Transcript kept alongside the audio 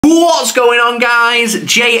What's going on, guys?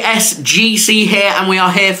 JSGC here, and we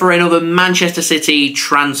are here for another Manchester City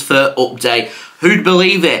transfer update. Who'd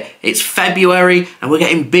believe it? It's February and we're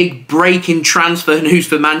getting big breaking transfer news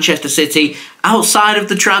for Manchester City outside of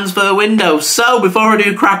the transfer window. So before I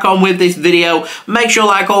do crack on with this video, make sure,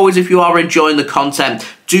 like always, if you are enjoying the content,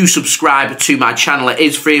 do subscribe to my channel. It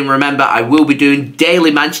is free, and remember, I will be doing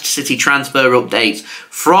daily Manchester City transfer updates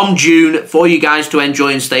from June for you guys to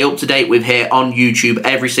enjoy and stay up to date with here on YouTube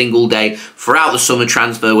every single day throughout the summer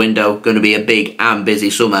transfer window. Going to be a big and busy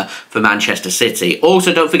summer for Manchester City.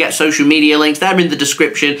 Also, don't forget social media links. They're in the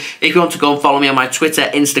description if you want to go and follow me on my Twitter,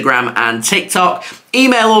 Instagram and TikTok.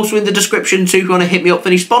 Email also in the description too if you want to hit me up for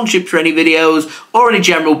any sponsorships for any videos or any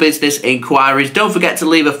general business inquiries. Don't forget to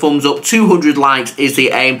leave a thumbs up. 200 likes is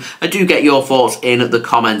the aim. I do get your thoughts in the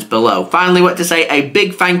comments below. Finally, I want to say a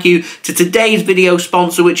big thank you to today's video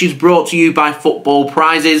sponsor, which is brought to you by Football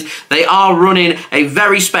Prizes. They are running a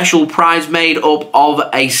very special prize made up of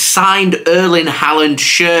a signed Erling Haaland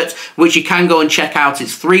shirt, which you can go and check out.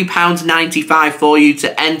 It's £3.95 for you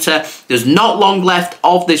to enter. There's not long left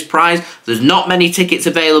of this prize. There's not many tickets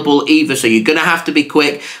available either, so you're going to have to be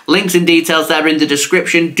quick. Links and details there in the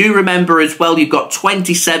description. Do remember as well, you've got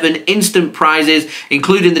 27 instant prizes,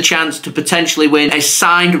 including the chance to potentially win a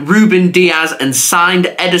signed Ruben Diaz and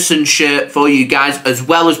signed Edison shirt for you guys, as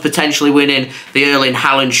well as potentially winning the Erling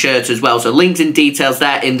Haaland shirt as well. So links and details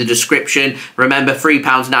there in the description. Remember,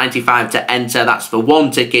 £3.95 to enter. That's for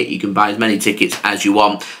one ticket. You can buy as many tickets as you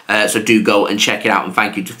want, so do go and check it out, and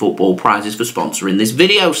thank you to Football Prizes for sponsoring this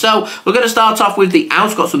video. So we're going to start off with the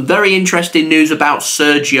outs. Got some very interesting news about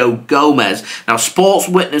Sergio Gomez. Now, Sports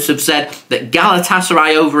Witness have said that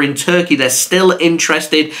Galatasaray over in Turkey, they're still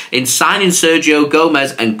interested in signing Sergio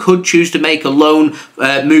Gomez and could choose to make a loan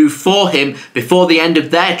move for him before the end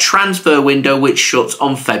of their transfer window, which shuts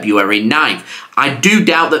on February 9th. I do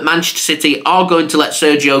doubt that Manchester City are going to let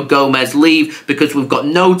Sergio Gomez leave, because we've got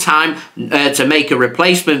no time to make a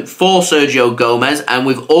replacement for Sergio Gomez, and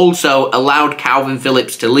we've also allowed Kalvin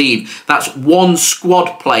Phillips to leave. That's one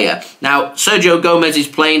squad player. Now, Sergio Gomez's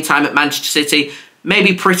playing time at Manchester City may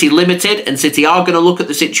be pretty limited, and City are going to look at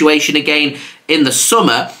the situation again in the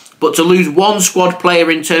summer. But to lose one squad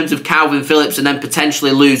player in terms of Kalvin Phillips and then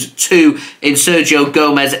potentially lose two in Sergio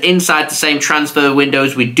Gomez inside the same transfer window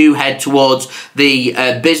as we do head towards the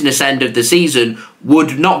business end of the season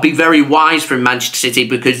would not be very wise from Manchester City,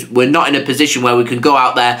 because we're not in a position where we can go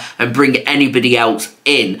out there and bring anybody else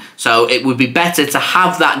in. So it would be better to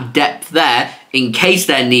have that depth there in case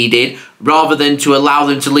they're needed, rather than to allow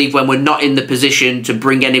them to leave when we're not in the position to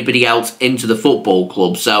bring anybody else into the football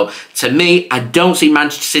club. So, to me, I don't see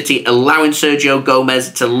Manchester City allowing Sergio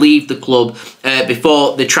Gomez to leave the club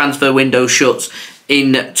before the transfer window shuts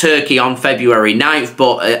in Turkey on February 9th,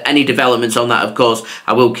 but any developments on that, of course,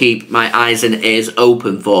 I will keep my eyes and ears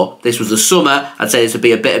open for. This was the summer. I'd say this would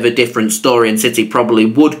be a bit of a different story, and City probably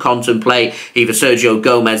would contemplate either Sergio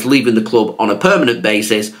Gomez leaving the club on a permanent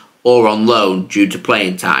basis or on loan due to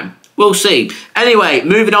playing time. We'll see. Anyway,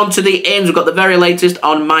 moving on to the ins, we've got the very latest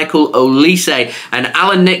on Michael Olise, and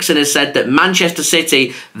Alan Nixon has said that Manchester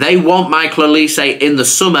City, they want Michael Olise in the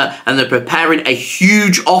summer, and they're preparing a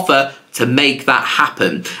huge offer to make that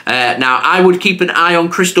happen. Now, I would keep an eye on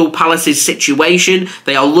Crystal Palace's situation.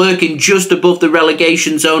 They are lurking just above the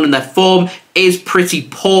relegation zone, and their form is pretty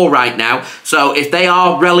poor right now. So if they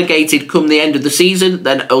are relegated come the end of the season,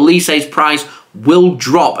 then Olise's price will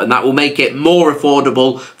drop, and that will make it more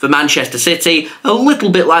affordable for Manchester City. A little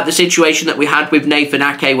bit like the situation that we had with Nathan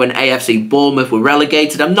Ake when AFC Bournemouth were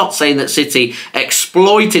relegated. I'm not saying that City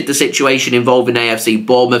exploited the situation involving AFC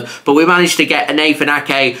Bournemouth, but we managed to get a Nathan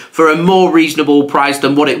Ake for a more reasonable price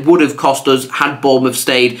than what it would have cost us had Bournemouth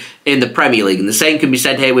stayed in the Premier League. And the same can be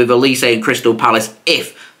said here with Olise and Crystal Palace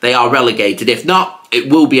if they are relegated. If not, it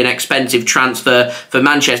will be an expensive transfer for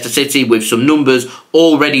Manchester City, with some numbers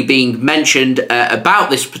already being mentioned about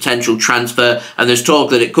this potential transfer, and there's talk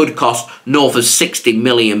that it could cost north of £60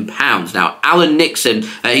 million. Now, Alan Nixon,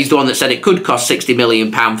 he's the one that said it could cost £60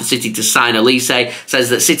 million for City to sign Olise, says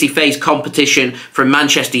that City face competition from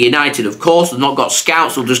Manchester United. Of course, they've not got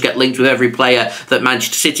scouts, they'll just get linked with every player that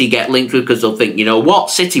Manchester City get linked with, because they'll think, you know what,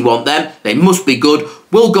 City want them, they must be good,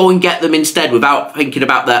 we'll go and get them instead, without thinking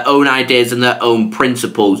about their own ideas and their own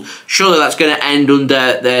principles. Surely that's going to end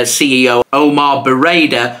under their CEO, Omar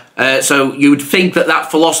Bereda, So you would think that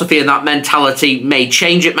that philosophy and that mentality may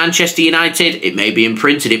change at Manchester United. It may be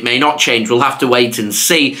imprinted, it may not change. We'll have to wait and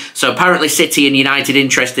see. So apparently City and United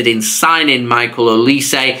interested in signing Michael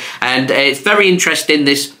Olise. And it's very interesting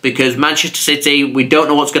this because Manchester City, we don't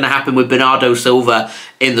know what's going to happen with Bernardo Silva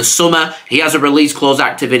in the summer. He has a release clause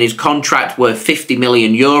active in his contract worth €50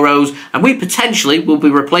 million, and we potentially will be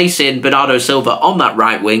replacing Bernardo Silva on that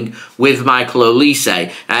right wing with Michael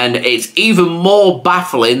Olise. And it's even more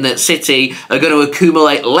baffling that City are going to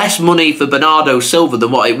accumulate less money for Bernardo Silva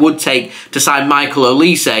than what it would take to sign Michael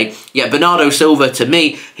Olise. Yet Bernardo Silva, to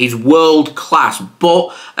me, he's world class,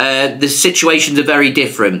 but the situations are very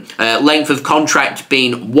different. Length of contract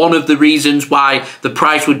being one of the reasons why the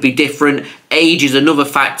price would be different. Age is another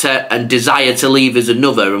factor, and desire to leave is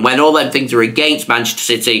another. And when all them things are against Manchester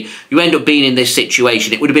City, you end up being in this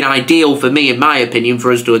situation. It would have been ideal for me, in my opinion,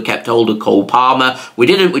 for us to have kept hold of Cole Palmer. We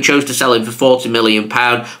didn't. We chose to sell him for £40 million.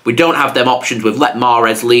 We don't have them options. We've let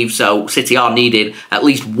Mahrez leave, so City are needing at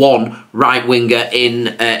least one right winger in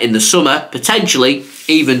the summer, potentially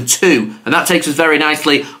even two. And that takes us very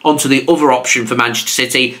nicely onto the other option for Manchester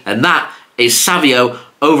City, and that is Savio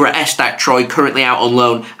over at ESTAC Troyes, currently out on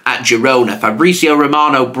loan at Girona. Fabrizio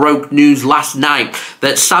Romano broke news last night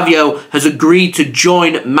that Savio has agreed to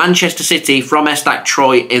join Manchester City from ESTAC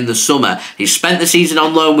Troyes in the summer. He's spent the season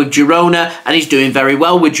on loan with Girona, and he's doing very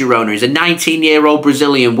well with Girona. He's a 19-year-old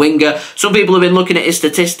Brazilian winger. Some people have been looking at his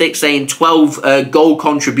statistics, saying 12 goal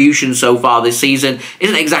contributions so far this season.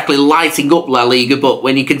 Isn't exactly lighting up La Liga, but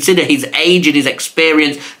when you consider his age and his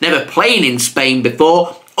experience, never playing in Spain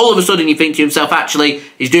before, all of a sudden you think to yourself, actually,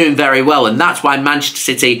 he's doing very well, and that's why Manchester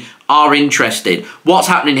City are interested. What's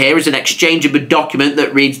happening here is an exchange of a document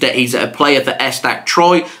that reads that he's a player for ESTAC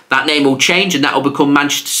Troyes. That name will change and that will become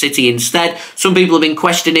Manchester City instead. Some people have been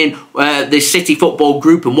questioning this City football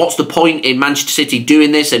group and what's the point in Manchester City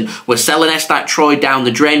doing this, and we're selling ESTAC Troyes down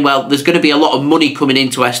the drain. Well, there's going to be a lot of money coming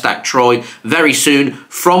into ESTAC Troyes very soon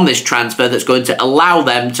from this transfer that's going to allow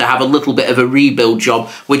them to have a little bit of a rebuild job,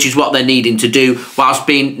 which is what they're needing to do, whilst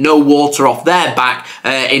being no water off their back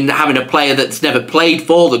in having a player that's never played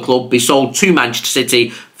for the club be sold to Manchester City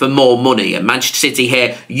for more money. And Manchester City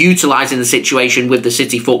here utilising the situation with the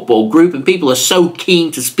City Football Group, and people are so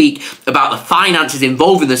keen to speak about the finances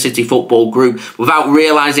involved in the City Football Group without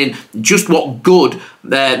realising just what good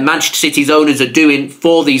Manchester City's owners are doing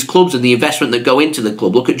for these clubs and the investment that go into the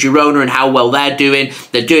club. Look at Girona and how well they're doing.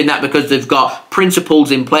 They're doing that because they've got principles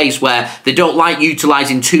in place where they don't like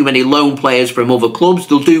utilising too many loan players from other clubs.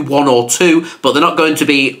 They'll do one or two, but they're not going to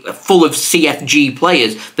be full of CFG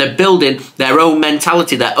players. They're building their own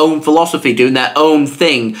mentality, their own philosophy, doing their own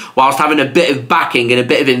thing, whilst having a bit of backing and a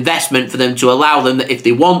bit of investment for them to allow them that if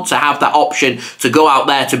they want to have that option to go out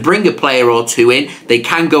there to bring a player or two in, they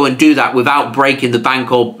can go and do that without breaking the bank,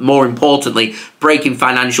 or more importantly, breaking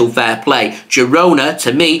financial fair play. Girona,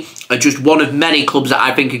 to me, are just one of many clubs that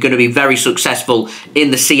I think are going to be very successful in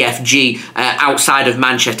the CFG outside of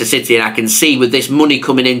Manchester City, and I can see with this money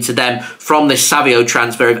coming into them from this Savio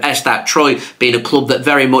transfer of ESTAC Troyes being a club that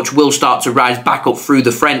very much will start to rise back up through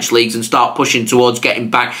the French leagues and start pushing towards getting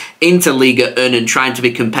back into Liga 1 and trying to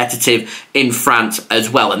be competitive in France as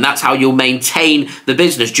well. And that's how you'll maintain the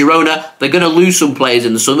business. Girona, they're going to lose some players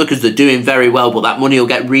in the summer because they're doing very well, but that money will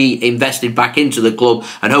get reinvested back into the club,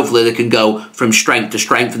 and hopefully they can go from strength to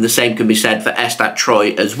strength, and the same can be said for ESTAC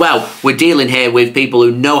Troyes as well. We're dealing here with people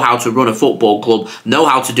who know how to run a football club, know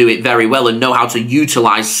how to do it very well, and know how to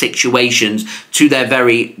utilise situations to their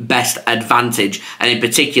very best advantage. And in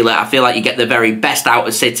particular, I feel like you get the very best out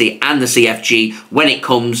of City and the CFG when it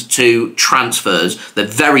comes to transfers. They're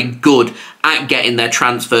very good at getting their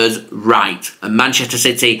transfers right, and Manchester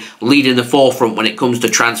City leading the forefront when it comes to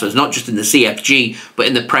transfers, not just in the CFG but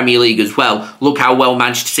in the Premier League as well. Look how well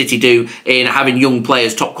Manchester City do in having young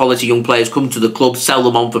players, top quality young players, come to the club, sell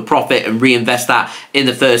them on for profit and reinvest that in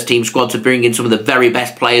the first team squad to bring in some of the very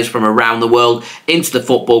best players from around the world into the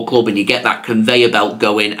football club, and you get that conveyor belt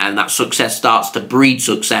going, and that success starts to breed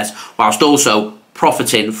success whilst also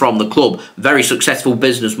profiting from the club. Very successful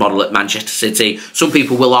business model at Manchester City. Some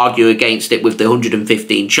people will argue against it with the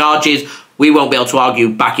 115 charges. We won't be able to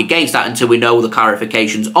argue back against that until we know the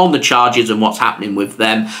clarifications on the charges and what's happening with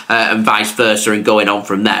them, and vice versa, and going on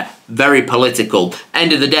from there. Very political.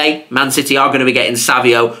 End of the day, Man City are going to be getting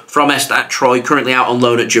Savio from ESTAC Troyes, currently out on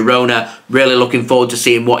loan at Girona. Really looking forward to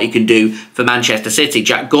seeing what he can do for Manchester City.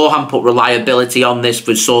 Jack Gaughan put reliability on this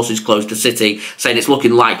with sources close to City, saying it's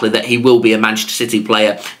looking likely that he will be a Manchester City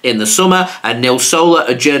player in the summer. And Nil Sola,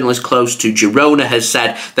 a journalist close to Girona, has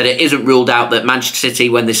said that it isn't ruled out that Manchester City,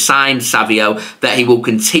 when they signed Savio, that he will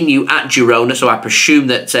continue at Girona. So I presume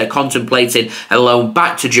that contemplating a loan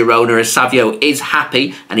back to Girona, as Savio is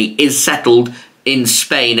happy and he is settled in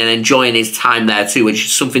Spain and enjoying his time there too, which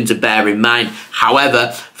is something to bear in mind.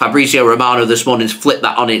 However, Fabrizio Romano this morning flipped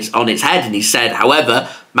that on its head, and he said, however,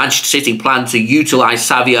 Manchester City plan to utilise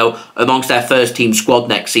Savio amongst their first team squad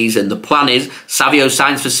next season. The plan is Savio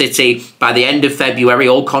signs for City by the end of February.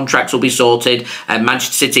 All contracts will be sorted, and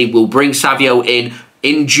Manchester City will bring Savio in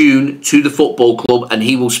June to the football club, and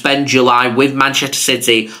he will spend July with Manchester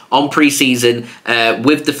City on pre-season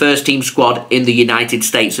with the first team squad in the United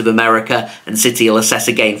States of America, and City will assess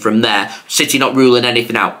again from there. City not ruling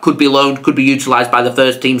anything out. Could be loaned, could be utilised by the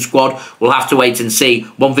first team squad. We'll have to wait and see.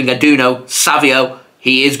 One thing I do know, Savio,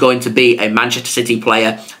 he is going to be a Manchester City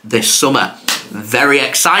player this summer. Very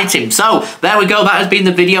exciting. So, there we go. That has been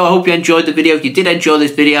the video. I hope you enjoyed the video. If you did enjoy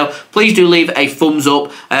this video, please do leave a thumbs up.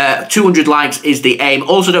 200 likes is the aim.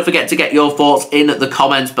 Also, don't forget to get your thoughts in the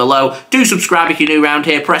comments below. Do subscribe if you're new around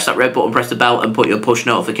here. Press that red button, press the bell, and put your push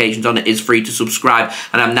notifications on. It is free to subscribe.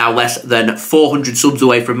 And I'm now less than 400 subs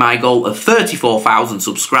away from my goal of 34,000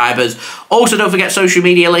 subscribers. Also, don't forget social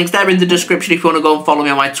media links. They're in the description if you want to go and follow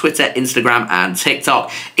me on my Twitter, Instagram, and TikTok.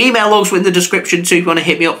 Email also in the description too if you want to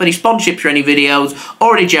hit me up for any sponsorships or any videos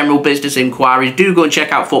or any general business inquiries. Do go and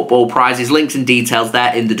check out football prizes. Links and details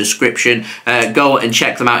there in the description. Go and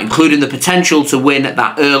check them out, including the potential to win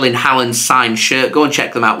that Erling Haaland signed shirt. Go and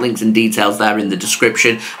check them out. Links and details there in the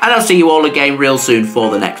description. And I'll see you all again real soon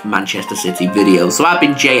for the next Manchester City video. So I've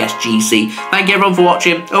been JSGC. Thank you everyone for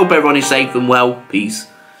watching. Hope everyone is safe and well. Peace.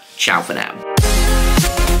 Ciao for now.